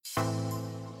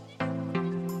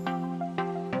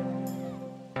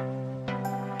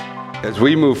As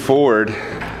we move forward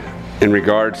in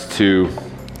regards to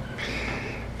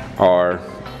our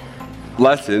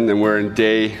lesson, and we're in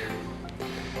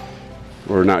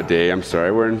we're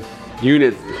in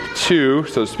unit 2,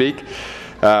 so to speak.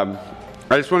 I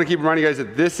just want to keep reminding you guys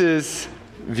that this is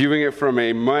viewing it from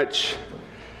a much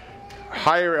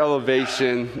higher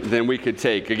elevation than we could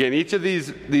take. Again, each of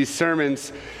these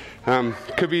sermons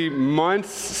could be months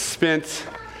spent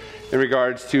in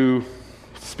regards to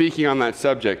speaking on that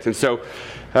subject. And so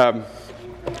we're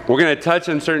going to touch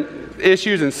on certain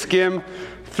issues and skim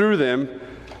through them,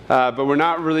 but we're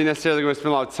not really necessarily going to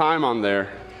spend a lot of time on there.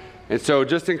 And so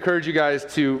just encourage you guys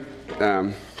to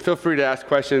feel free to ask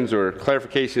questions or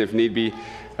clarification if need be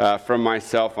from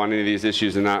myself on any of these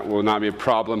issues, and that will not be a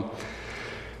problem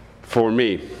for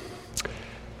me.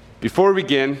 Before we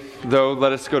begin, though,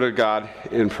 let us go to God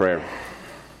in prayer.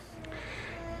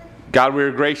 God, we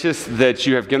are gracious that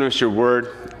you have given us your word,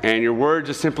 and your word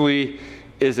just simply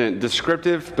isn't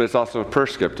descriptive, but it's also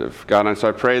prescriptive, God. And so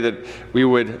I pray that we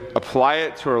would apply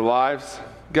it to our lives,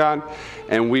 God,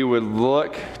 and we would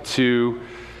look to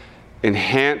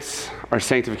enhance our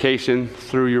sanctification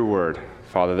through your word,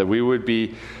 Father, that we would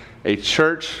be a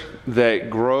church that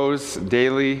grows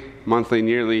daily, monthly, and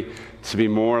yearly to be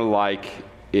more like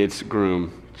its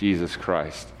groom, Jesus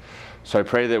Christ. So I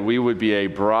pray that we would be a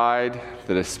bride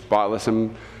that is spotless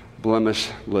and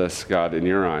blemishless, God, in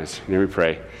your eyes. And here we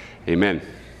pray, amen.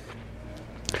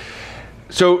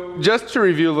 So just to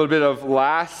review a little bit of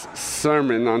last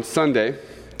sermon on Sunday,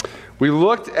 we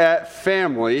looked at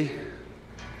family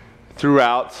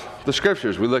throughout the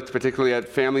scriptures. We looked particularly at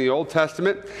family in the Old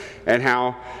Testament and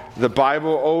how the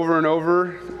Bible over and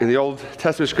over in the Old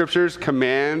Testament scriptures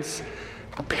commands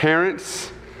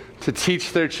parents to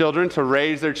teach their children, to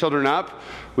raise their children up.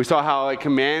 We saw how it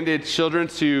commanded children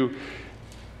to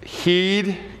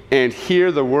heed and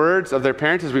hear the words of their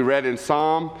parents, as we read in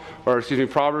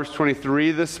Proverbs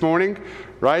 23 this morning,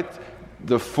 right?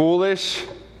 The foolish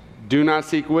do not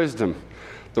seek wisdom.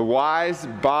 The wise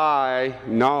buy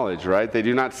knowledge, right? They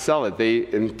do not sell it.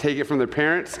 They take it from their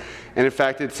parents. And in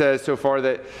fact, it says so far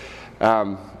that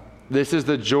this is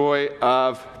the joy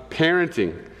of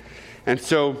parenting. And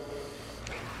so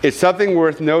it's something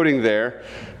worth noting there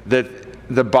that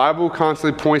the Bible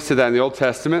constantly points to that in the Old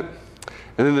Testament.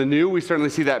 And in the New, we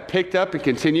certainly see that picked up and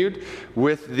continued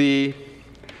with the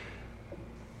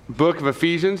book of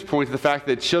Ephesians, pointing to the fact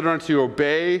that children are to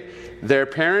obey their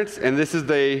parents. And this is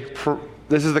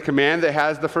the command that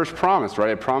has the first promise,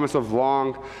 right? A promise of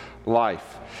long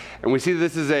life. And we see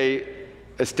this is a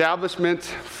establishment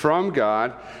from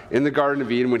God in the Garden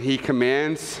of Eden when he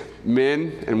commands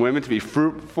men and women to be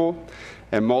fruitful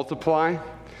and multiply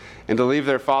and to leave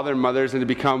their father and mothers and to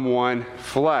become one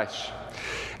flesh.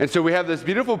 And so we have this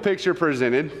beautiful picture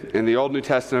presented in the Old New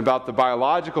Testament about the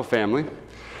biological family.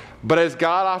 But as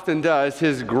God often does,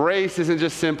 his grace isn't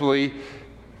just simply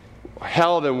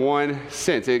held in one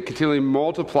sense. It continually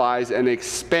multiplies and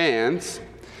expands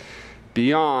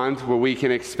beyond what we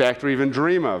can expect or even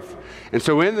dream of. And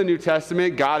so in the New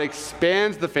Testament, God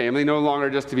expands the family, no longer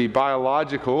just to be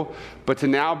biological, but to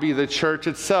now be the church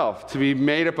itself, to be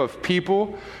made up of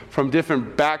people from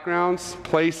different backgrounds,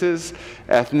 places,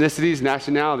 ethnicities,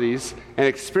 nationalities, and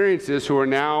experiences who are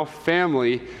now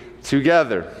family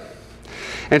together.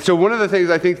 And so one of the things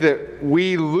I think that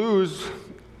we lose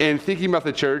in thinking about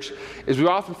the church is we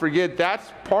often forget that's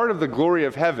part of the glory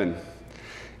of heaven.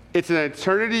 It's an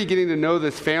eternity getting to know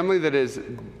this family that is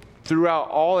throughout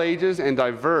all ages and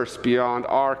diverse beyond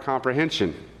our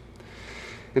comprehension.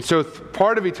 And so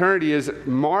part of eternity is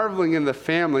marveling in the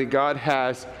family God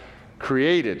has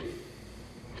created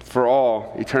for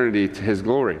all eternity to his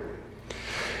glory.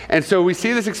 And so we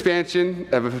see this expansion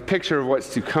of a picture of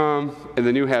what's to come in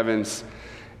the new heavens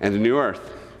and the new earth.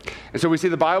 And so we see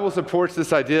the Bible supports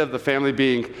this idea of the family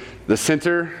being the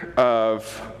center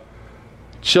of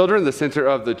children, the center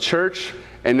of the church.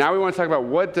 And now we want to talk about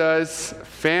what does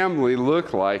family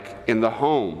look like in the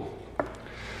home.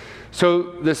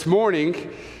 So this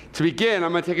morning, to begin,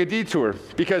 I'm going to take a detour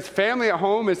because family at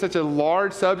home is such a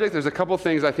large subject. There's a couple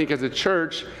things I think as a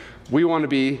church we want to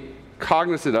be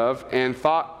cognizant of and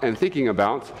thinking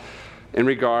about in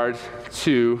regard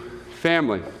to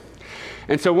family.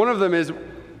 And so one of them is,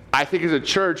 I think as a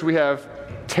church, we have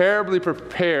terribly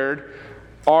prepared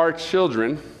our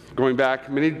children, going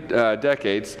back many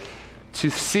decades, to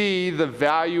see the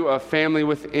value of family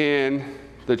within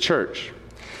the church.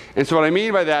 And so what I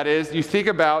mean by that is you think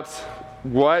about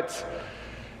what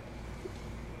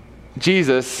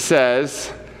Jesus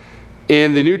says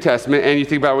in the New Testament, and you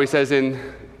think about what he says in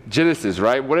Genesis,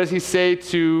 right? What does he say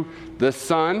to the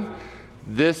son?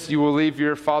 This you will leave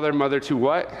your father and mother to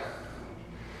what?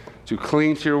 to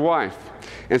cling to your wife.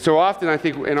 And so often I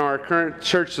think in our current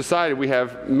church society, we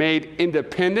have made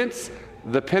independence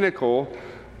the pinnacle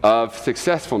of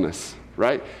successfulness,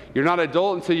 right? You're not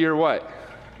adult until you're what?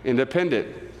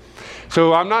 Independent.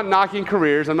 So I'm not knocking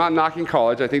careers, I'm not knocking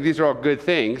college. I think these are all good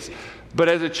things. But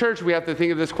as a church, we have to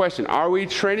think of this question. Are we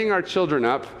training our children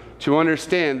up to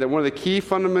understand that one of the key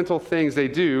fundamental things they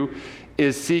do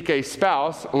is seek a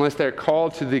spouse unless they're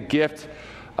called to the gift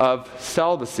of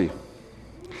celibacy?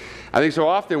 I think so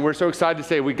often we're so excited to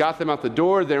say we got them out the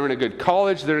door, they're in a good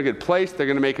college, they're in a good place, they're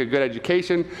going to make a good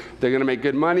education, they're going to make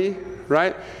good money,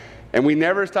 right? And we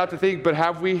never stop to think, but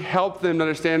have we helped them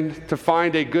understand to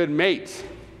find a good mate?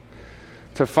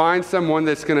 To find someone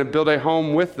that's going to build a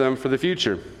home with them for the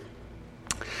future.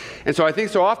 And so I think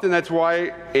so often that's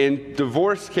why in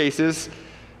divorce cases,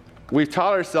 we've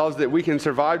taught ourselves that we can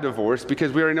survive divorce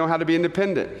because we already know how to be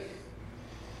independent.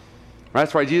 Right?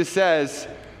 That's why Jesus says,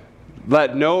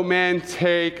 let no man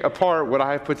take apart what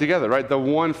I have put together, right? The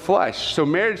one flesh. So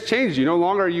marriage changes you. No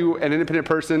longer are you an independent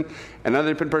person, another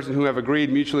independent person who have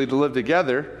agreed mutually to live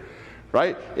together,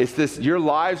 right? It's this, your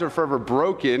lives are forever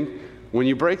broken when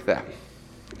you break that.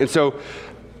 And so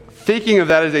thinking of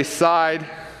that as a side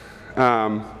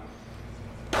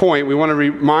point, we want to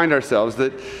remind ourselves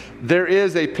that there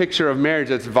is a picture of marriage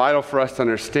that's vital for us to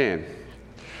understand,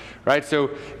 right?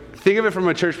 So think of it from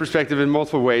a church perspective in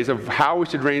multiple ways of how we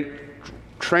should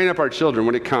train up our children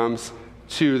when it comes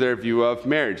to their view of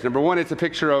marriage. Number one, it's a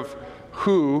picture of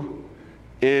who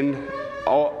in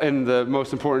the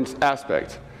most important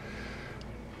aspect.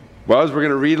 Well, as we're going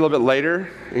to read a little bit later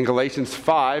in Galatians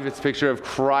 5, it's a picture of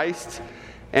Christ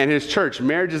and his church.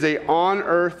 Marriage is a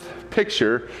on-earth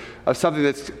picture of something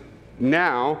that's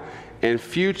now and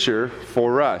future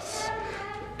for us.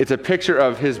 It's a picture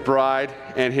of his bride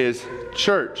and his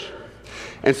church.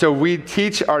 And so we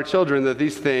teach our children that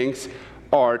these things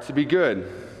are to be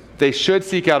good. They should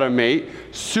seek out a mate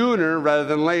sooner rather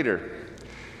than later.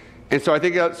 And so I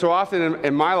think so often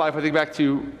in my life, I think back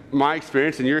to my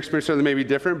experience, and your experience certainly may be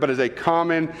different, but as a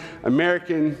common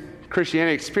American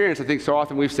Christianity experience, I think so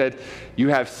often we've said you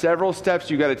have several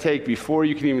steps you got to take before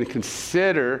you can even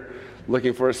consider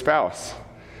looking for a spouse.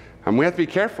 And we have to be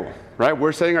careful, right?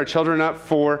 We're setting our children up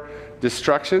for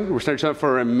destruction. We're setting our children up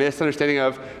for a misunderstanding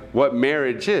of what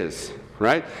marriage is,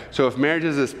 right? So if marriage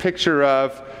is this picture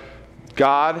of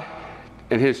God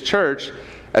and his church,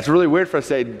 that's really weird for us to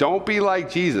say, don't be like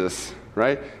Jesus,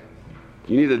 right?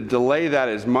 You need to delay that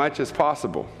as much as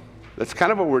possible. That's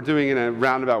kind of what we're doing in a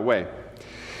roundabout way.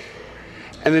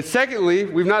 And then secondly,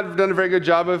 we've not done a very good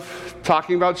job of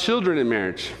talking about children in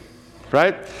marriage,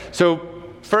 right? So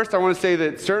first I want to say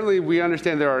that certainly we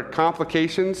understand there are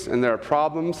complications and there are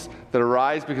problems that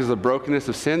arise because of the brokenness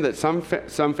of sin, that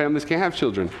some families can't have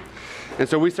children. And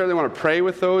so we certainly want to pray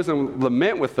with those and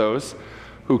lament with those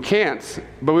who can't,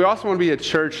 but we also want to be a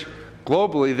church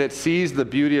globally that sees the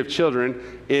beauty of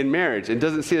children in marriage and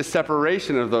doesn't see a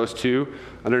separation of those two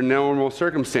under normal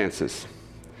circumstances.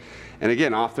 And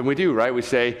again, often we do, right? We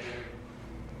say,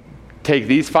 take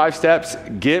these 5 steps,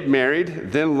 get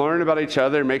married, then learn about each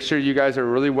other, make sure you guys are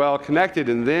really well connected,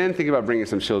 and then think about bringing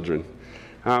some children.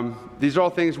 These are all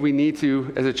things we need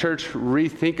to, as a church,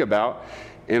 rethink about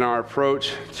in our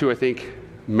approach to, I think,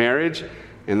 marriage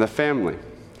and the family.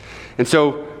 And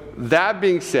so, that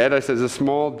being said, I said as a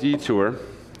small detour,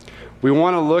 we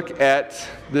want to look at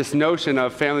this notion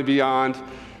of family beyond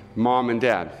mom and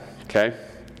dad, okay?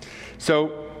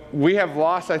 So, we have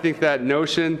lost, I think, that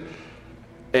notion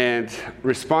and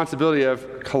responsibility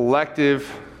of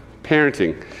collective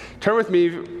parenting. Turn with me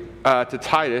to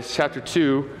Titus chapter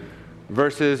 2,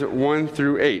 verses 1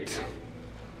 through 8.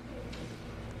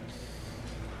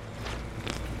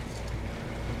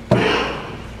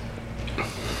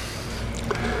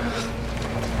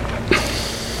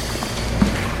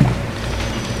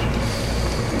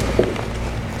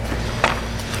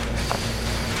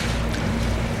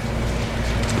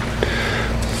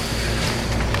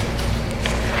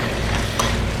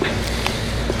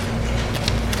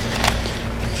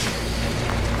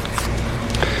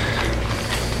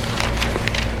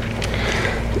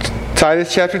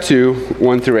 Titus chapter 2,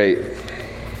 1 through 8.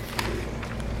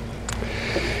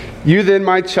 You then,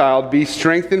 my child, be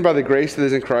strengthened by the grace that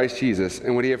is in Christ Jesus,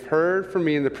 and what ye have heard from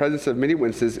me in the presence of many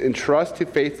witnesses, entrust to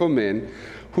faithful men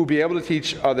who will be able to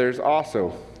teach others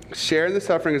also. Share in the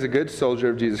suffering as a good soldier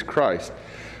of Jesus Christ.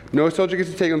 No soldier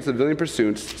gets to take on civilian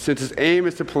pursuits, since his aim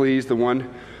is to please the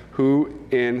one who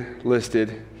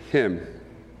enlisted him.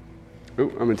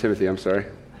 Oh, I'm in Timothy, I'm sorry.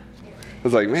 I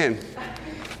was like, man.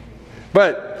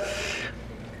 But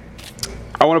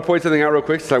I want to point something out real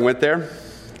quick since I went there.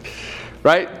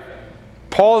 Right?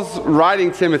 Paul's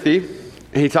writing Timothy,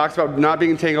 and he talks about not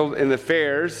being entangled in the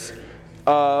affairs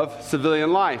of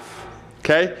civilian life.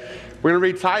 Okay? We're going to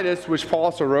read Titus, which Paul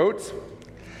also wrote,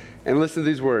 and listen to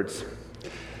these words.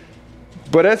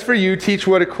 But as for you, teach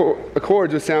what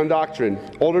accords with sound doctrine.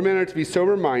 Older men are to be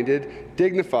sober-minded,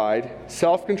 dignified,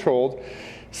 self-controlled,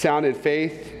 sound in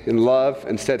faith, in love,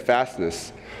 and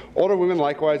steadfastness. Older women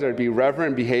likewise are to be reverent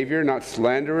in behavior, not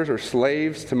slanderers or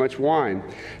slaves to much wine.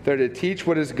 They're to teach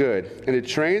what is good, and to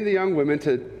train the young women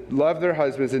to love their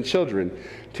husbands and children,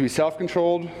 to be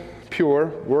self-controlled, pure,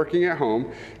 working at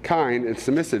home, kind, and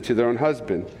submissive to their own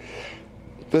husband,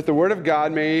 that the word of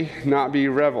God may not be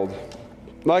reviled.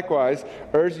 Likewise,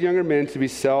 urge younger men to be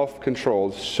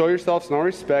self-controlled. Show yourselves in all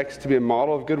respects to be a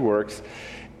model of good works,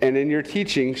 and in your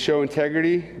teaching show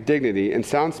integrity, dignity, and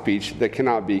sound speech that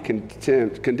cannot be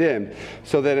condemned,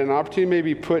 so that an opportunity may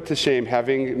be put to shame,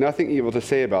 having nothing evil to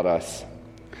say about us.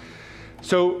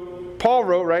 So Paul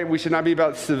wrote, right, we should not be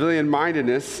about civilian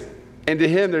mindedness, and to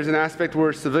him there's an aspect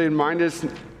where civilian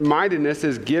mindedness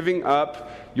is giving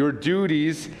up your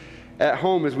duties at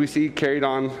home, as we see carried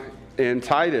on in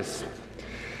Titus.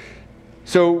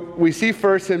 So we see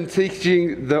first him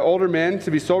teaching the older men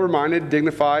to be sober-minded,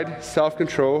 dignified,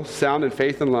 self-control, sound in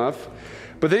faith and love.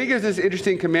 But then he gives this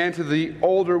interesting command to the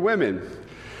older women.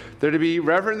 They're to be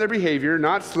reverent in their behavior,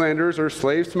 not slanderers or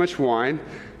slaves to much wine.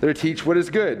 They're to teach what is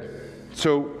good.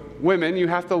 So women, you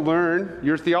have to learn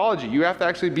your theology. You have to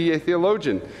actually be a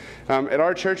theologian. At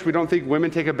our church, we don't think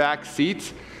women take a back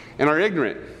seat and are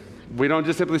ignorant. We don't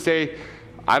just simply say,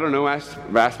 I don't know,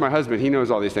 ask my husband. He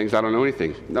knows all these things. I don't know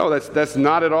anything. No, that's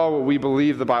not at all what we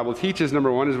believe the Bible teaches.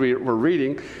 Number one is we're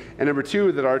reading. And number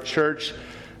two, that our church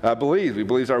believes. We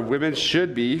believe our women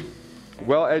should be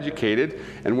well educated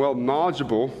and well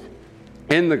knowledgeable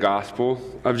in the gospel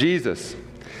of Jesus.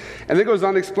 And then it goes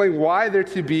on to explain why they're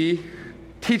to be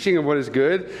teaching of what is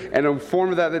good and a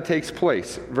form of that takes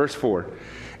place. Verse 4.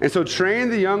 And so train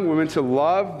the young women to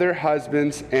love their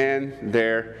husbands and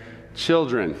their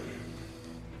children.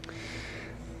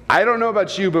 I don't know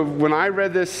about you, but when I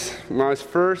read this, when I was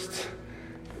first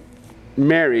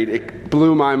married, it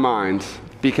blew my mind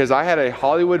because I had a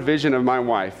Hollywood vision of my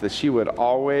wife that she would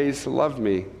always love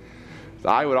me.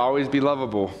 I would always be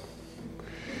lovable.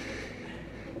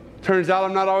 Turns out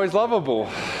I'm not always lovable.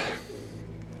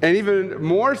 And even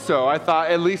more so, I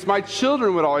thought at least my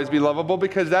children would always be lovable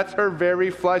because that's her very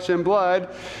flesh and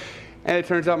blood. And it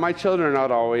turns out my children are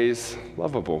not always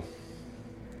lovable.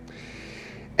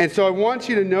 And so I want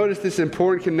you to notice this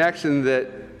important connection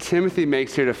that Timothy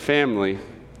makes here to family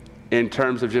in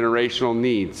terms of generational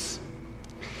needs.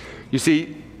 You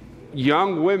see,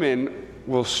 young women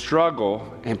will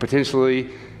struggle and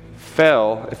potentially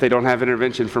fail if they don't have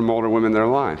intervention from older women in their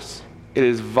lives. It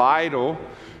is vital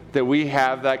that we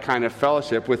have that kind of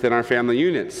fellowship within our family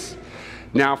units.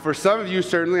 Now, for some of you,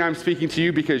 certainly I'm speaking to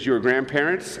you because you're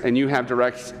grandparents and you have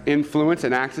direct influence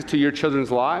and access to your children's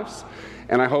lives.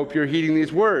 And I hope you're heeding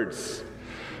these words.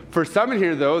 For some in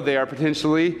here, though, they are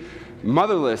potentially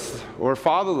motherless or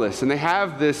fatherless, and they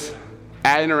have this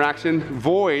interaction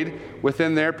void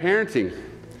within their parenting.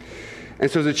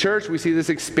 And so as a church, we see this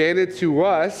expanded to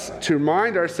us to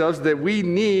remind ourselves that we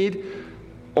need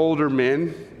older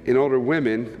men and older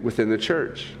women within the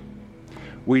church.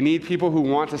 We need people who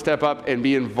want to step up and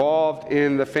be involved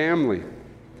in the family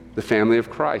of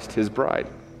Christ, his bride.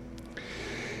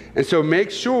 And so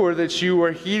make sure that you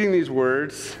are heeding these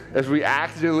words as we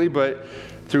accidentally, but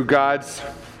through God's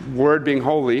word being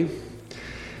holy,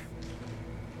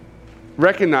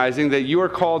 recognizing that you are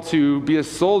called to be a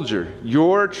soldier.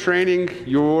 You're training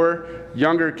your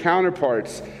younger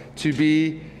counterparts to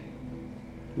be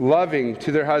loving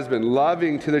to their husband,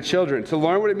 loving to their children, to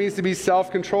learn what it means to be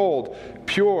self-controlled,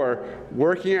 pure,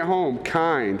 working at home,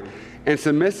 kind, and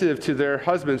submissive to their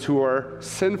husbands who are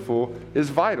sinful is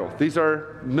vital. These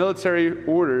are military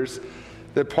orders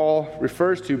that Paul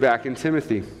refers to back in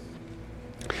Timothy.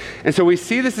 And so we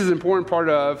see this as an important part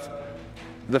of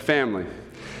the family.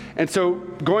 And so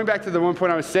going back to the one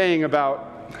point I was saying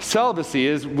about celibacy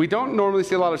is we don't normally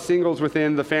see a lot of singles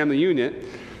within the family unit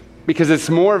because it's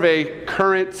more of a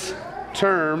current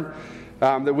term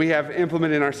that we have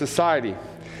implemented in our society.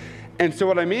 And so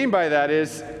what I mean by that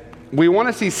is we want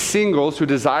to see singles who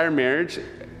desire marriage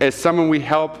as someone we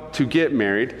help to get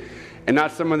married and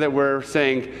not someone that we're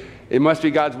saying it must be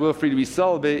God's will for you to be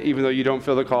celibate even though you don't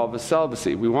feel the call of the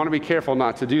celibacy. We want to be careful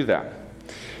not to do that.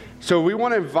 So we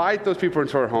want to invite those people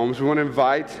into our homes. We want to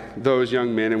invite those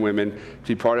young men and women to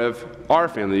be part of our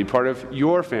family, be part of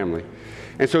your family.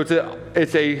 And so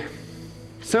it's a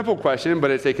simple question, but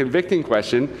it's a convicting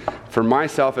question for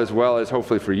myself as well as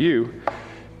hopefully for you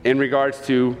in regards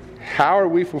to how are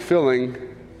we fulfilling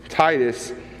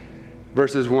Titus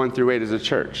verses 1 through 8 as a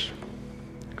church?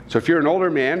 So if you're an older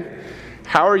man,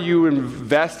 how are you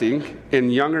investing in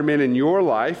younger men in your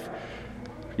life,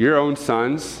 your own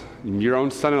sons, your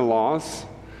own son-in-laws,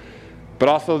 but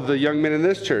also the young men in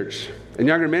this church? And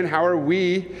younger men, how are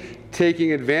we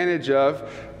taking advantage of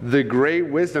the great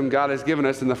wisdom God has given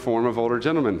us in the form of older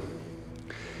gentlemen?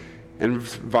 And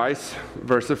vice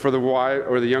versa for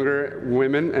the younger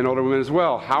women and older women as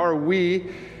well. How are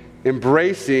we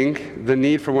embracing the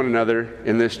need for one another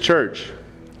in this church?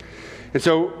 And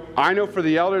so I know for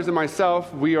the elders and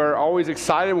myself, we are always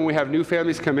excited when we have new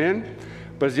families come in.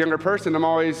 But as a younger person, I'm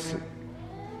always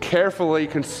carefully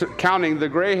counting the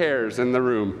gray hairs in the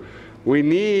room. We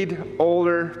need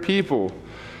older people.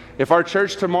 If our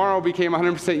church tomorrow became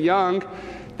 100% young,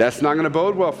 that's not going to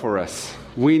bode well for us.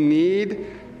 We need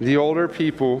the older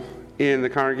people in the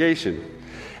congregation.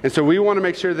 And so we want to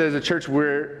make sure that as a church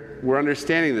we're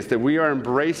understanding this, that we are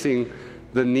embracing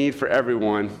the need for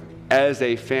everyone as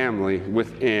a family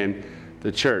within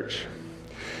the church.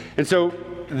 And so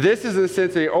this is in a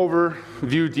sense an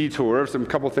overview detour of some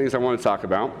couple things I want to talk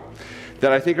about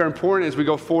that I think are important as we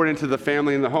go forward into the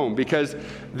family and the home, because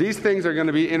these things are going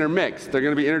to be intermixed. They're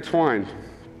going to be intertwined.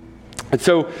 And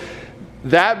so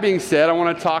that being said, I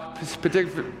want to talk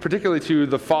particularly to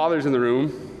the fathers in the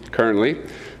room currently.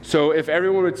 So if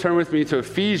everyone would turn with me to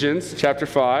Ephesians chapter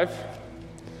 5.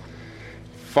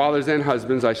 Fathers and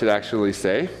husbands, I should actually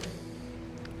say.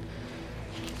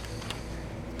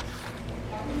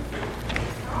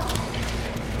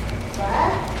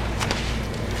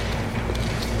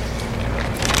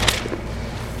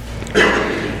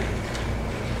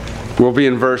 We'll be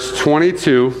in verse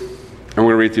 22, and we're going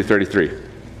to read through 33.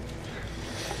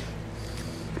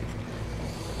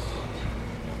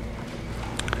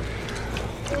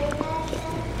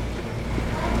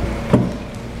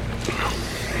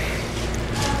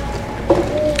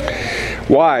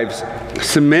 Wives,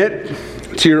 submit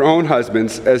to your own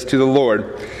husbands as to the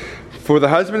Lord. For the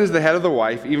husband is the head of the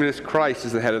wife, even as Christ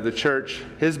is the head of the church,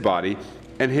 his body,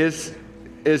 and his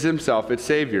is himself its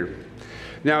Savior.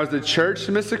 Now as the church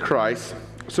submits to Christ,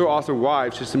 so also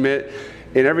wives should submit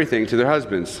in everything to their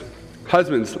husbands.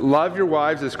 Husbands, love your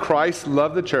wives as Christ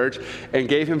loved the church and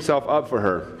gave himself up for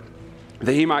her,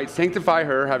 that he might sanctify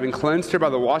her, having cleansed her by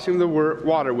the washing of the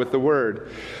water with the word,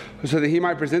 so that he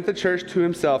might present the church to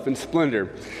himself in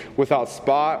splendor, without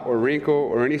spot or wrinkle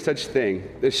or any such thing,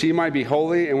 that she might be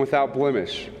holy and without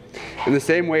blemish. In the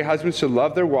same way, husbands should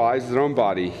love their wives as their own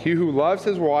body. He who loves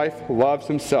his wife loves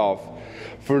himself.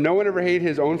 For no one ever hated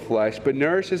his own flesh, but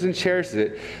nourishes and cherishes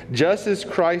it, just as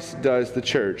Christ does the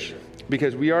church,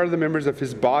 because we are the members of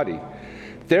his body.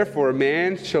 Therefore, a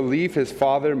man shall leave his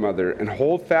father and mother, and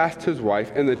hold fast to his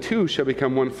wife, and the two shall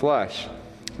become one flesh.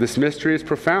 This mystery is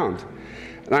profound,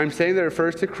 and I am saying that it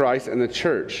refers to Christ and the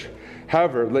church.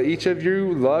 However, let each of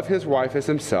you love his wife as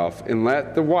himself, and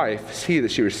let the wife see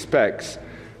that she respects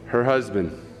her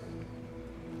husband.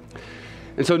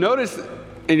 And so notice,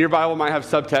 in your Bible might have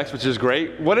subtext, which is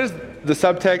great. What is the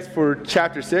subtext for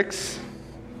chapter 6?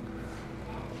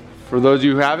 For those of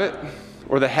you who have it.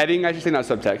 Or the heading, I should say, not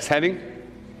subtext. Heading?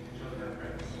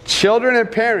 Children and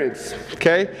parents.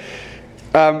 Okay?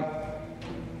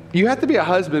 You have to be a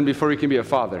husband before you can be a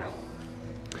father.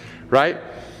 Right?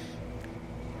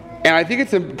 And I think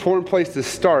it's an important place to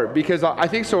start, because I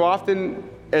think so often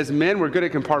as men we're good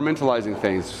at compartmentalizing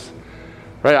things.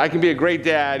 Right? I can be a great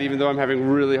dad even though I'm having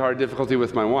really hard difficulty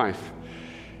with my wife.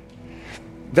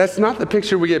 That's not the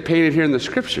picture we get painted here in the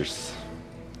scriptures.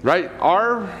 Right?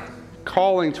 Our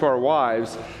calling to our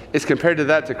wives is compared to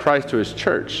that to Christ to his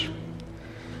church.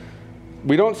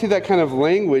 We don't see that kind of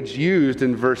language used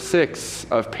in verse 6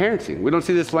 of parenting. We don't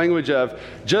see this language of,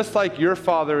 just like your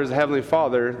father is a heavenly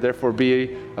father, therefore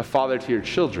be a father to your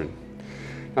children.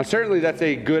 Now, certainly that's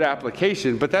a good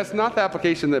application, but that's not the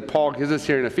application that Paul gives us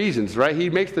here in Ephesians, right? He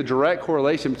makes the direct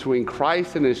correlation between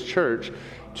Christ and his church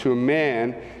to a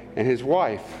man and his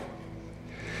wife.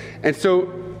 And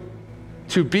so,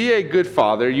 to be a good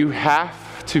father, you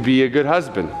have to be a good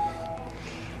husband,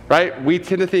 right? We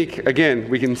tend to think, again,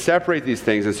 we can separate these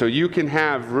things, and so you can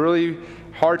have really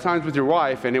hard times with your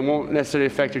wife, and it won't necessarily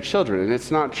affect your children, and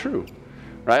it's not true,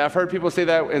 right? I've heard people say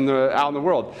that out in the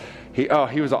world. He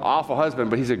was an awful husband,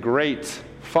 but he's a great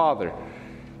father.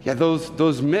 Yeah,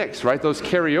 those mix, right? Those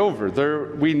carry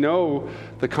over. We know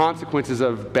the consequences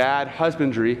of bad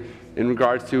husbandry in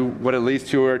regards to what it leads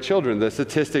to our children. The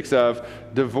statistics of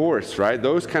divorce, right?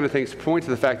 Those kind of things point to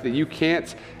the fact that you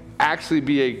can't actually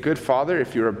be a good father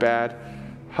if you're a bad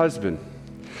husband.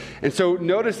 And so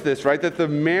notice this, right? That the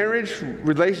marriage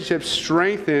relationship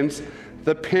strengthens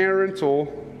the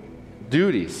parental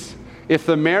duties. If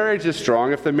the marriage is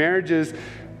strong, if the marriage is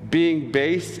being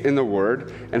based in the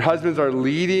Word, and husbands are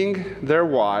leading their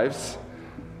wives,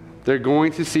 they're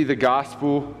going to see the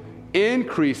gospel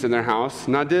increase in their house,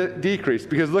 not decrease.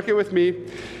 Because look at with me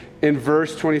in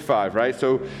verse 25, right?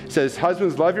 So it says,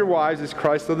 husbands, love your wives as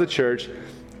Christ loved the church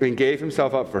and gave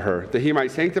himself up for her, that he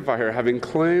might sanctify her, having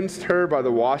cleansed her by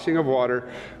the washing of water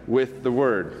with the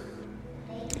word.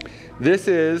 This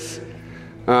is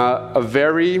a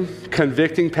very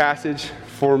convicting passage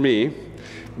for me,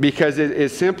 because it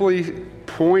is simply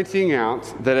pointing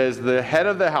out that as the head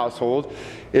of the household,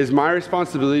 it is my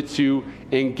responsibility to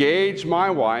engage my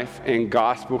wife in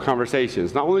gospel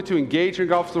conversations. Not only to engage her in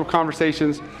gospel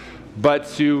conversations, but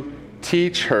to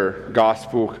teach her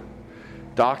gospel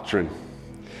doctrine.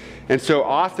 And so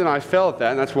often I fail at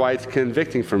that, and that's why it's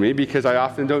convicting for me, because I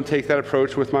often don't take that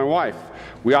approach with my wife.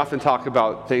 We often talk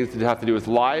about things that have to do with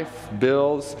life,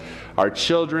 bills, our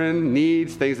children,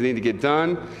 needs, things that need to get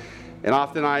done. And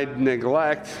often I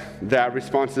neglect that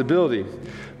responsibility.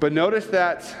 But notice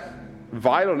that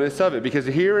vitalness of it, because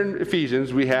here in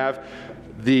Ephesians we have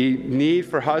the need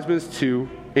for husbands to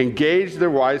engage their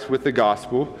wives with the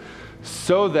gospel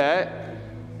so that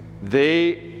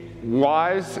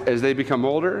wives, as they become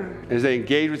older, as they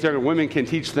engage with younger women, can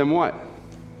teach them what?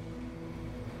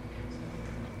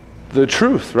 The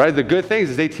truth, right? The good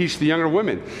things as they teach the younger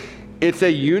women. It's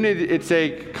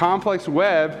a complex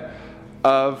web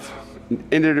of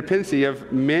interdependency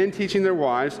of men teaching their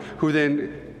wives, who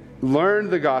then learn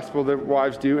the gospel that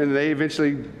wives do, and they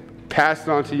eventually pass it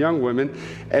on to young women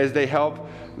as they help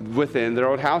within their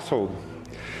own household.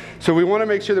 So we want to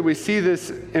make sure that we see this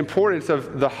importance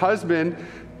of the husband,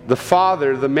 the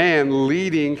father, the man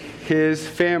leading his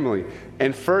family.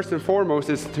 And first and foremost,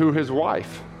 it's through his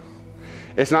wife.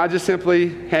 It's not just simply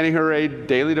handing her a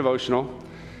daily devotional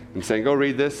and saying, go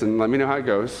read this and let me know how it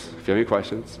goes if you have any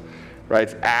questions. Right?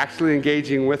 It's actually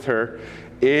engaging with her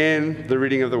in the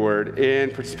reading of the Word,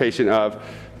 in participation of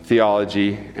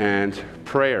theology and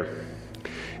prayer.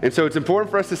 And so it's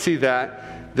important for us to see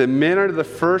that the men are the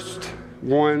first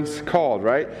ones called,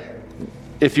 right?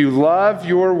 If you love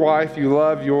your wife, you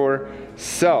love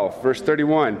yourself. Verse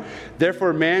 31, therefore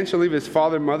a man shall leave his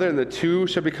father and mother, and the two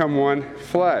shall become one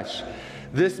flesh.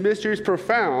 This mystery is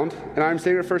profound, and I'm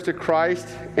saying it refers to Christ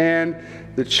and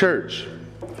the church.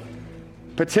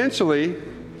 Potentially,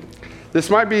 this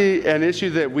might be an issue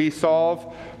that we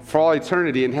solve for all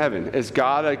eternity in heaven, as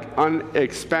God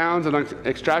expounds and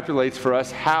extrapolates for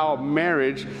us how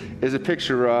marriage is a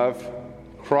picture of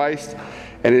Christ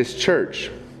and his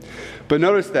church. But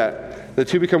notice that the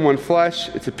two become one flesh.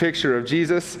 It's a picture of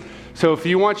Jesus. So if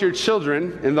you want your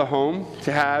children in the home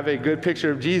to have a good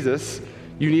picture of Jesus,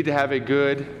 you need to have a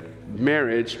good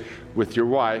marriage with your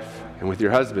wife and with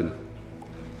your husband.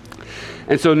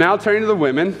 And so now turning to the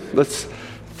women, let's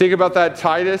think about that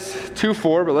Titus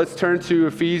 2:4, but let's turn to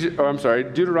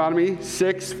Deuteronomy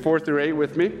 6:4-8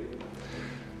 with me.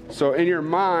 So in your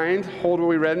mind, hold what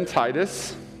we read in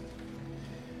Titus.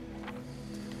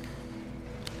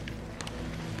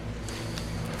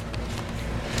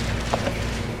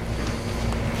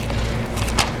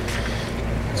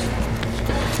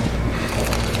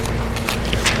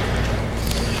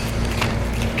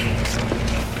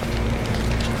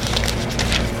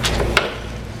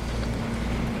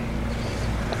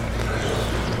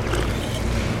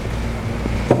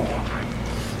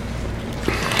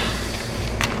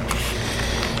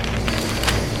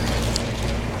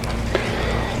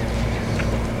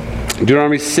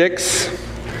 Deuteronomy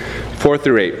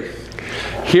 6:4-8.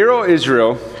 Hear, O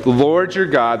Israel, the Lord your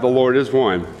God, the Lord is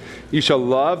one. You shall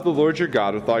love the Lord your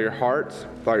God with all your heart,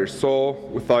 with all your soul,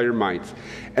 with all your might.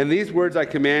 And these words I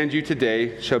command you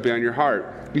today shall be on your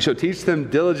heart. You shall teach them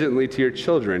diligently to your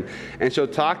children, and shall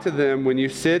talk to them when you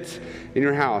sit in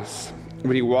your house,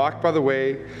 when you walk by the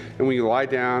way, and when you lie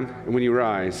down, and when you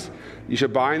rise. You shall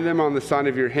bind them on the sign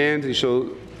of your hands, and you shall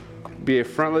be a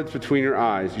frontlet between your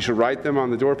eyes. You shall write them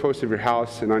on the doorposts of your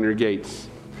house and on your gates.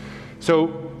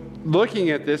 So,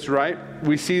 looking at this, right,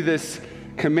 we see this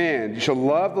command. You shall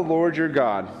love the Lord your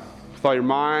God with all your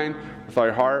mind, with all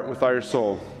your heart, with all your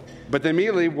soul. But then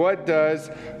immediately, what does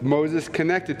Moses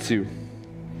connect it to?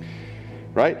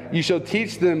 Right? You shall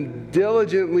teach them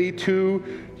diligently to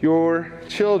your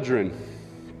children.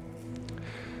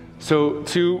 So,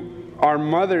 to our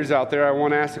mothers out there, I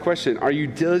want to ask the question, are you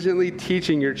diligently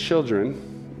teaching your children,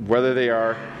 whether they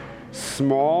are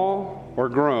small or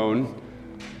grown,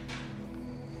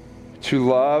 to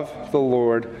love the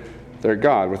Lord their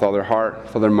God with all their heart,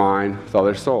 with all their mind, with all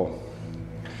their soul?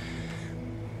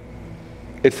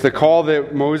 It's the call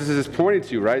that Moses is pointing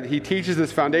to, right? He teaches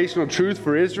this foundational truth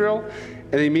for Israel,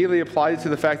 and he immediately applies it to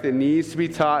the fact that it needs to be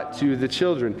taught to the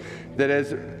children. That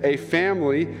as a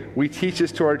family, we teach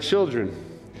this to our children.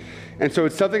 And so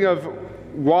it's something of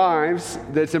wives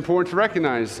that's important to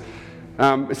recognize.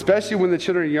 Especially when the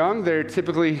children are young, they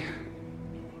typically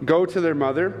go to their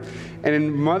mother.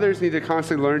 And mothers need to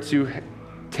constantly learn to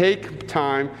take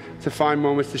time to find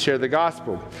moments to share the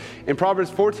gospel. In Proverbs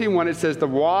 14:1, it says, "The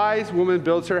wise woman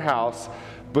builds her house,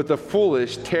 but the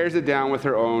foolish tears it down with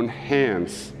her own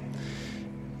hands."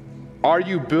 Are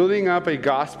you building up a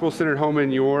gospel-centered home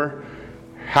in your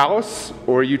house,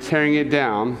 or are you tearing it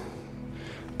down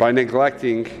by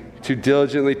neglecting to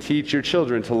diligently teach your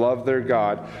children to love their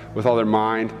God with all their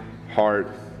mind, heart,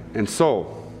 and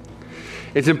soul?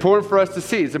 It's important for us to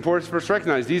see. It's important for us to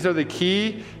recognize these are the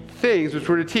key things which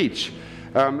we're to teach.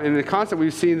 In the concept,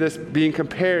 we've seen this being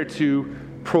compared to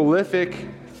prolific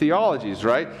theologies,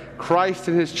 right? Christ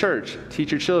and his church.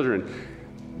 Teach your children.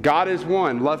 God is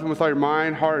one. Love him with all your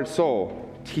mind, heart, and soul.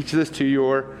 Teach this to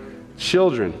your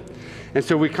children. And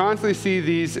so we constantly see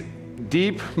these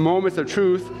deep moments of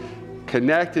truth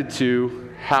connected to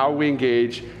how we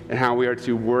engage and how we are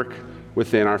to work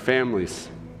within our families.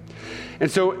 And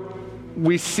so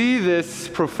we see this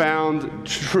profound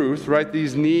truth, right?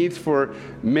 These needs for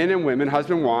men and women,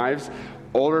 husband and wives,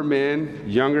 older men,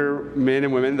 younger men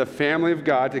and women, the family of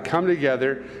God, to come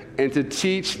together and to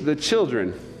teach the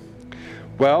children.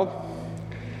 Well,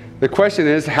 the question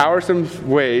is, how are some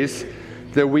ways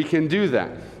that we can do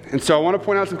that? And so I want to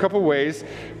point out some couple ways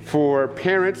for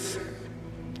parents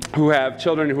who have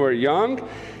children who are young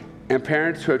and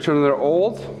parents who have children that are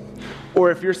old. Or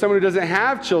if you're someone who doesn't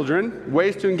have children,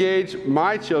 ways to engage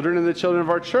my children and the children of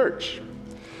our church.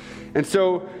 And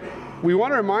so we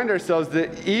want to remind ourselves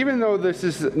that even though this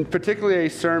is particularly a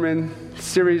sermon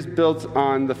series built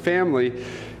on the family,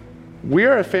 we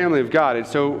are a family of God. And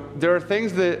so there are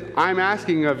things that I'm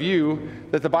asking of you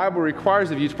that the Bible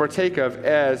requires of you to partake of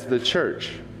as the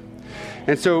church.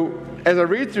 And so as I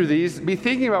read through these, be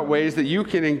thinking about ways that you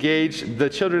can engage the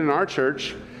children in our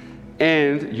church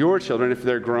and your children, if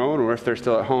they're grown or if they're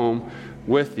still at home,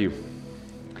 with you.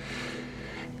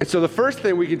 And so the first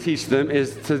thing we can teach them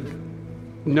is to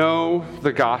know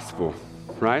the gospel,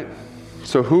 right?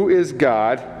 So who is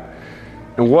God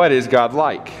and what is God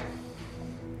like?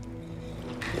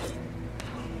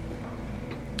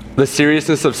 The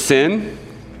seriousness of sin,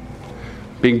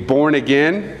 being born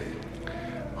again,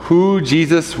 who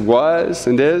Jesus was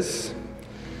and is,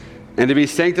 and to be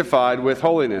sanctified with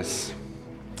holiness.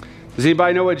 Does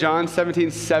anybody know what John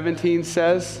 17:17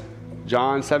 says?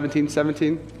 John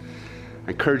 17:17.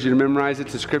 I encourage you to memorize it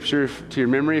to Scripture, to your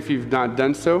memory if you've not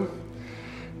done so.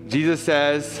 Jesus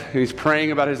says, and he's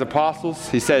praying about his apostles,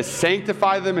 he says,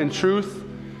 "Sanctify them in truth.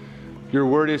 Your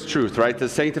word is truth," right? To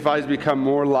sanctify is become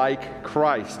more like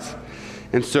Christ.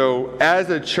 And so as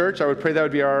a church, I would pray that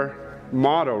would be our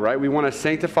motto, right? We want to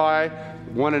sanctify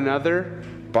one another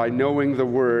by knowing the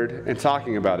word and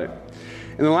talking about it.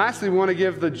 And then lastly, we want to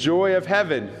give the joy of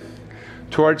heaven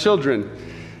to our children.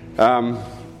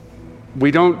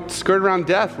 We don't skirt around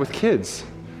death with kids,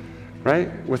 right?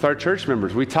 With our church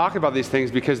members. We talk about these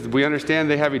things because we understand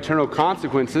they have eternal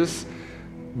consequences,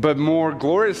 but more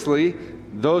gloriously,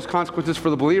 those consequences for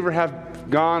the believer have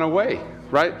gone away,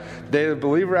 right? The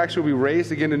believer actually will be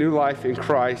raised again to new life in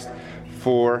Christ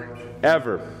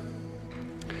forever.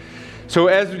 So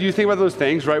as you think about those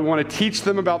things, right, we want to teach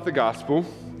them about the gospel.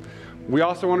 We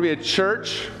also want to be a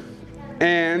church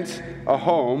and a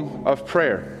home of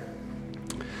prayer.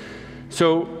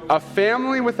 So a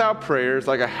family without prayer is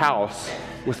like a house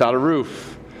without a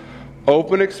roof,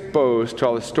 open, exposed to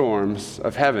all the storms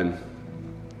of heaven.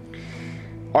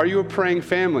 Are you a praying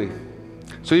family?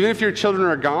 So even if your children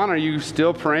are gone, are you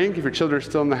still praying? If your children are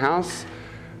still in the house,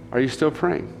 are you still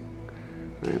praying?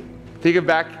 Right. Think of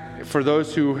back for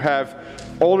those who have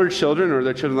older children or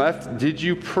their children left. Did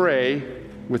you pray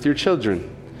with your children?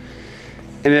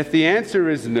 And if the answer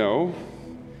is no,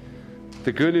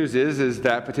 the good news is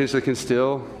that potentially can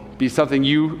still be something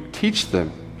you teach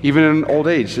them, even in old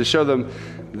age, to show them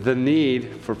the need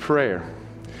for prayer.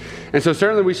 And so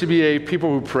certainly we should be a people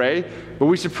who pray, but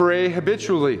we should pray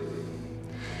habitually.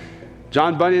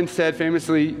 John Bunyan said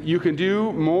famously, "You can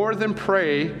do more than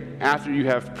pray after you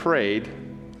have prayed,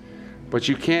 but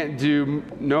you can't do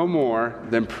no more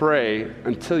than pray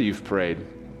until you've prayed."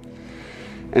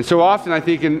 And so often I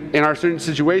think in our certain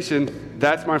situation,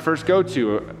 that's my first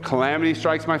go-to. A calamity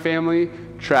strikes my family,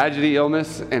 tragedy,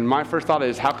 illness, and my first thought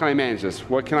is, how can I manage this?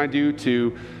 What can I do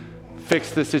to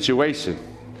fix the situation?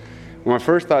 Well, my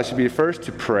first thought should be first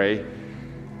to pray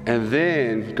and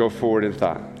then go forward in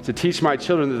thought. To teach my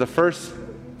children that the first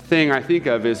thing I think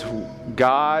of is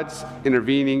God's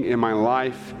intervening in my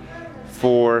life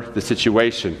for the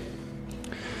situation.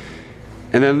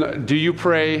 And then, do you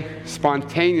pray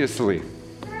spontaneously?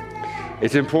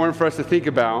 It's important for us to think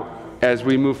about as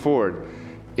we move forward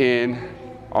in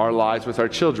our lives with our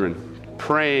children,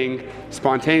 praying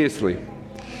spontaneously.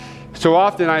 So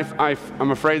often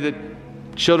I'm afraid that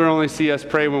children only see us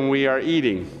pray when we are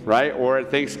eating, right? Or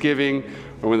at Thanksgiving,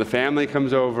 or when the family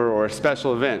comes over, or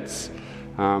special events.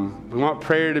 We want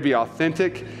prayer to be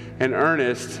authentic and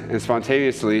earnest and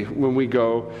spontaneously when we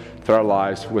go through our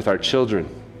lives with our children.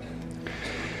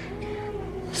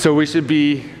 So we should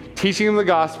be teaching them the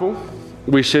gospel.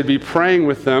 We should be praying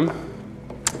with them.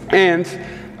 And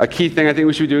a key thing I think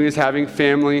we should be doing is having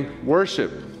family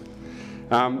worship.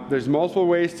 There's multiple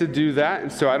ways to do that,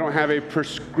 and so I don't have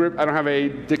a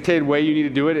dictated way you need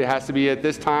to do it. It has to be at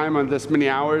this time, on this many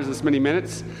hours, this many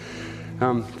minutes.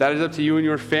 That is up to you and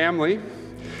your family.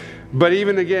 But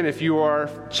even again, if you are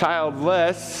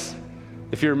childless,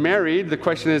 if you're married, the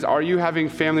question is, are you having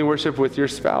family worship with your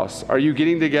spouse? Are you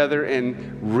getting together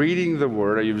and reading the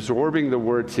Word? Are you absorbing the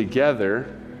Word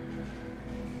together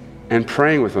and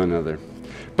praying with one another?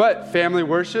 But family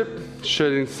worship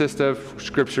should consist of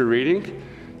scripture reading,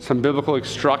 some biblical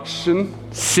instruction,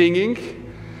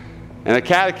 singing, and a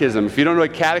catechism. If you don't know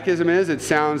what catechism is, it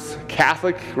sounds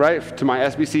Catholic, right, to my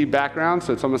SBC background,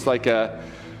 so it's almost like a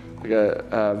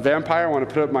vampire. I want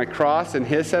to put up my cross and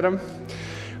hiss at him.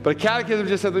 But a catechism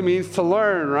just simply means to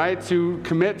learn, right, to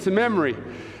commit to memory.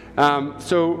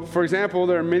 So, for example,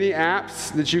 there are many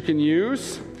apps that you can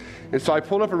use. And so I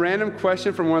pulled up a random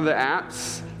question from one of the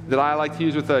apps that I like to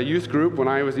use with a youth group when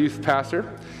I was a youth pastor.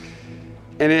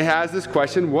 And it has this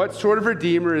question: what sort of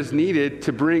redeemer is needed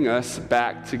to bring us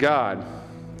back to God?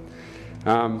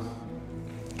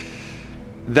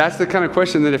 That's the kind of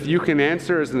question that if you can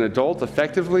answer as an adult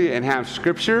effectively and have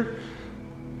scripture,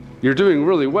 you're doing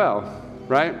really well,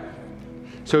 right?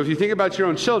 So if you think about your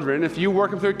own children, if you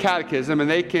work them through a catechism and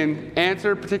they can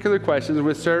answer particular questions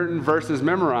with certain verses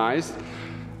memorized,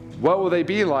 what will they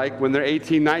be like when they're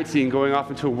 18, 19, going off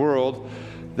into a world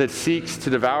that seeks to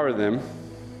devour them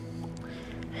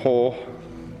whole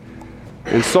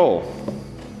and soul?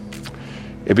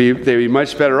 They'd be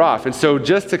much better off. And so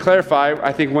just to clarify,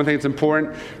 I think one thing that's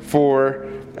important for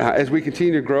as we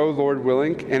continue to grow, Lord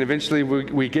willing, and eventually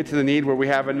we get to the need where we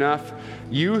have enough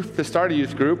youth to start a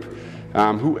youth group,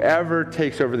 whoever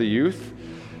takes over the youth,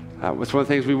 what's one of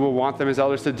the things we will want them as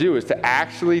elders to do is to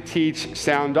actually teach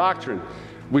sound doctrine.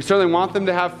 We certainly want them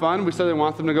to have fun. We certainly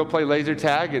want them to go play laser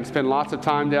tag and spend lots of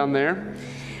time down there.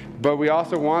 But we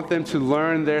also want them to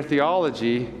learn their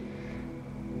theology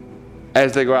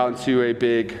as they go out into a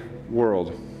big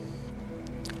world.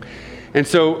 And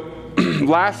so,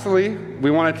 lastly,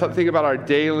 we want to think about our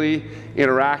daily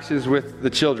interactions with the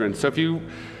children. So if you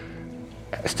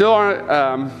still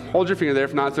aren't, hold your finger there.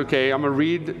 If not, it's okay. I'm going to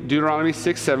read Deuteronomy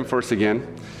 6:7 for us again.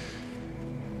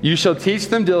 You shall teach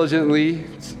them diligently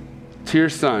to your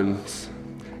sons,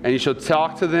 and you shall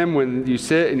talk to them when you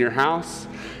sit in your house,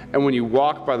 and when you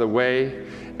walk by the way,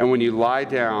 and when you lie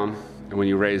down, and when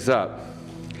you raise up.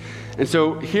 And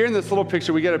so here in this little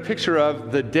picture, we get a picture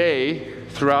of the day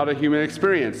throughout a human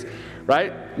experience,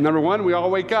 right? Number one, we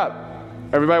all wake up.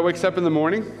 Everybody wakes up in the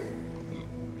morning.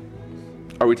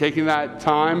 Are we taking that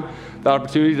time, that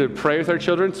opportunity to pray with our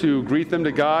children, to greet them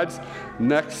to God's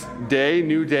next day,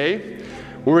 new day?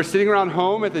 When we're sitting around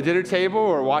home at the dinner table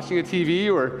or watching a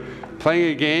TV or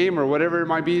playing a game or whatever it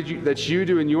might be that you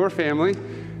do in your family,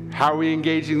 how are we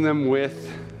engaging them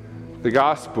with the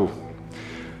gospel?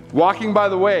 Walking by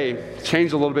the way,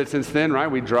 changed a little bit since then, right?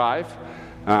 We drive.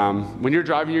 When you're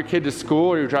driving your kid to school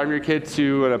or you're driving your kid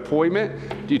to an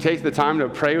appointment, do you take the time to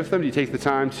pray with them? Do you take the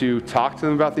time to talk to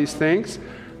them about these things,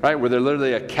 right? Where they're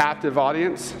literally a captive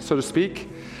audience, so to speak.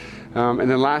 And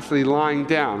then lastly, lying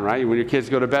down, right? When your kids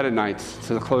go to bed at night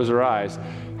to close their eyes,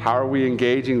 how are we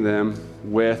engaging them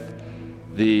with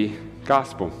the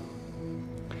gospel?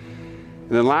 And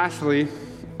then lastly,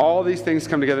 all these things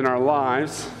come together in our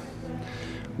lives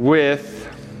with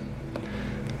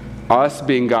us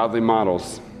being godly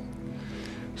models.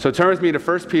 So turn with me to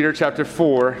 1 Peter chapter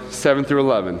 4, 7 through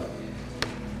 11.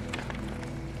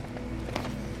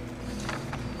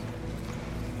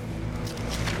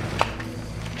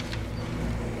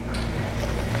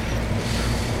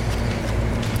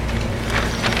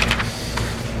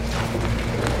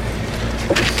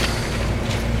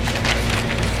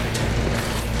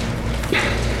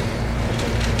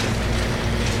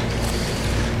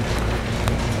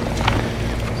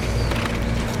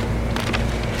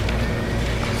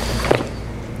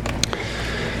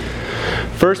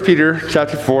 First Peter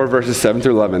chapter 4, verses 7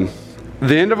 through 11.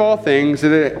 The end of all things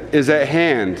is at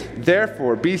hand.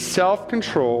 Therefore, be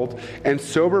self-controlled and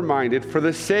sober-minded for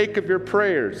the sake of your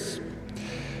prayers.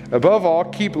 Above all,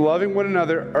 keep loving one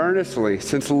another earnestly,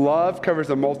 since love covers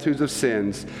the multitudes of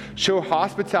sins. Show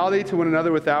hospitality to one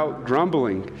another without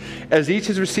grumbling. As each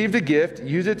has received a gift,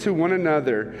 use it to one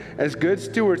another as good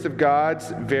stewards of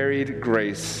God's varied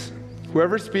grace.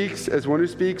 Whoever speaks as one who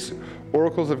speaks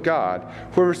oracles of God.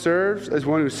 Whoever serves as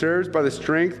one who serves by the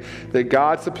strength that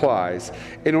God supplies,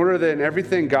 in order that in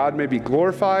everything God may be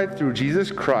glorified through Jesus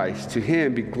Christ. To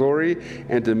him be glory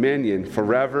and dominion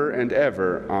forever and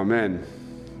ever. Amen.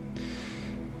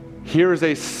 Here is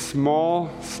a small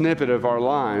snippet of our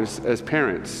lives as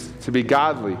parents, to be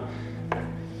godly.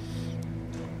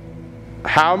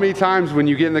 How many times when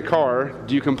you get in the car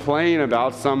do you complain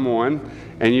about someone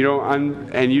and you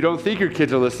don't think your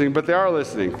kids are listening, but they are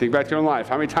listening? Think back to your own life.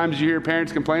 How many times do you hear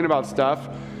parents complain about stuff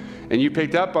and you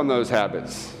picked up on those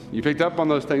habits? You picked up on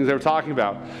those things they were talking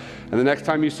about. And the next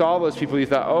time you saw those people, you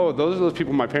thought, oh, those are those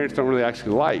people my parents don't really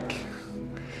actually like.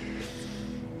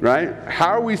 Right? How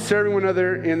are we serving one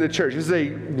another in the church? This is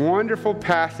a wonderful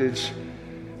passage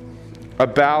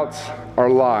about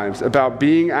our lives, about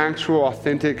being actual,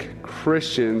 authentic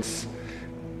Christians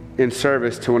in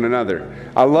service to one another.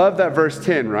 I love that verse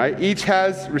 10, right? Each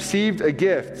has received a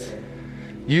gift.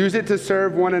 Use it to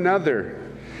serve one another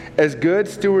as good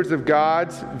stewards of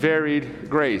God's varied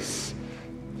grace.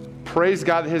 Praise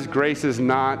God that his grace is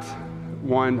not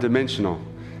one-dimensional.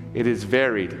 It is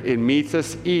varied. It meets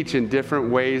us each in different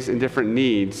ways and different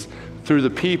needs through the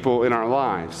people in our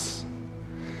lives.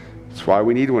 That's why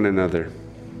we need one another.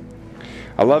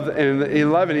 I love, and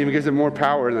 11 even gives it more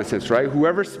power in that sense, right?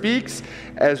 Whoever speaks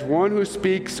as one who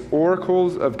speaks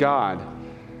oracles of God.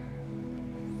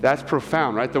 That's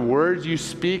profound, right? The words you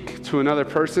speak to another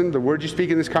person, the words you speak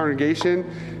in this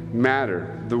congregation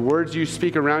matter. The words you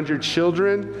speak around your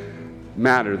children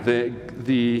matter.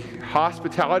 The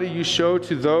hospitality you show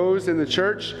to those in the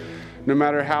church, no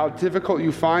matter how difficult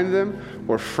you find them,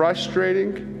 or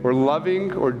frustrating, or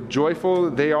loving, or joyful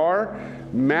they are,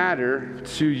 matter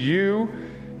to you,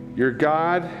 your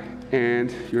God,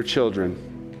 and your children.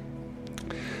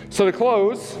 So to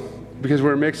close, because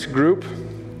we're a mixed group,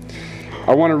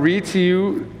 I want to read to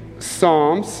you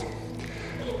Psalms.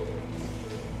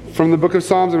 From the book of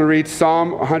Psalms, I'm going to read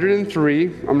Psalm 103.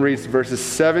 I'm going to read verses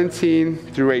 17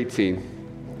 through 18.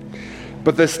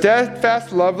 But the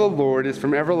steadfast love of the Lord is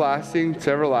from everlasting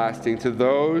to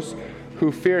those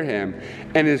who fear him,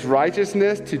 and his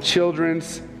righteousness to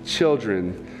children's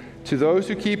children, to those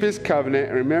who keep his covenant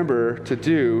and remember to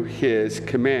do his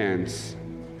commands.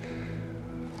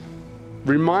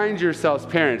 Remind yourselves,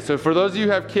 parents. So for those of you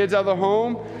who have kids out of the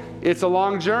home, it's a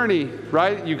long journey,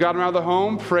 right? You got them out of the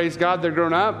home. Praise God, they're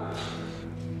grown up.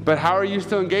 But how are you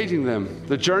still engaging them?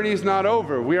 The journey is not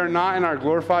over. We are not in our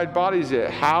glorified bodies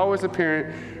yet. How, as a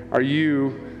parent, are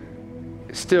you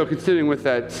still continuing with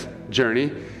that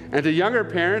journey? And to younger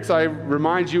parents, I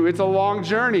remind you, it's a long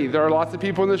journey. There are lots of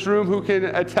people in this room who can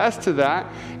attest to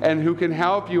that and who can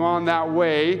help you on that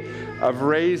way of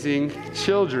raising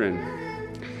children.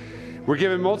 We're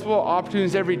given multiple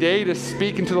opportunities every day to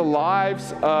speak into the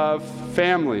lives of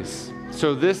families.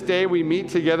 So this day we meet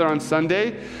together on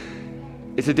Sunday.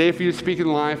 It's a day for you to speak in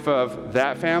the life of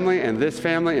that family and this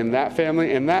family and that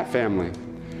family and that family.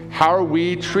 How are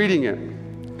we treating it?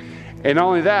 And not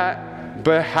only that,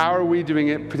 but how are we doing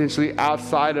it potentially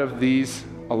outside of these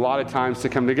a lot of times to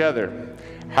come together?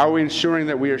 How are we ensuring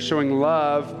that we are showing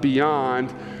love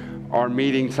beyond our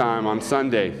meeting time on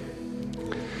Sunday?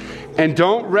 And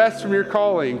don't rest from your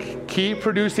calling. Keep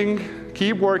producing,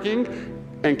 keep working,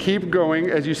 and keep going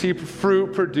as you see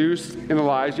fruit produced in the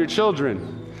lives of your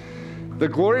children. The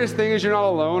glorious thing is you're not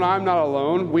alone. I'm not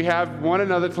alone. We have one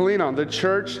another to lean on. The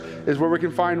church is where we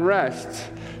can find rest.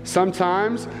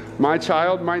 Sometimes my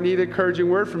child might need an encouraging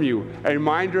word from you, a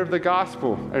reminder of the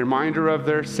gospel, a reminder of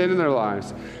their sin in their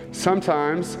lives.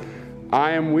 Sometimes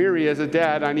I am weary as a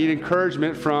dad. I need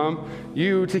encouragement from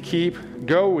you to keep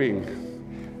going,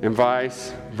 and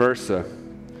vice versa.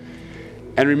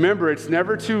 And remember, it's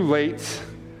never too late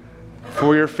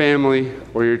for your family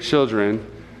or your children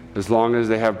as long as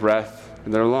they have breath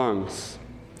in their lungs.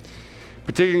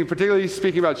 Particularly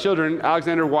speaking about children,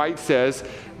 Alexander White says,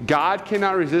 God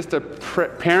cannot resist a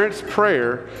parent's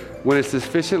prayer when it's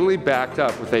sufficiently backed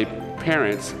up with a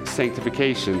parent's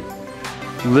sanctification.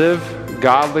 Live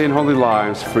godly and holy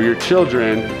lives for your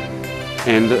children,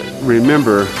 and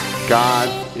remember,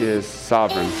 God is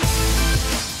sovereign.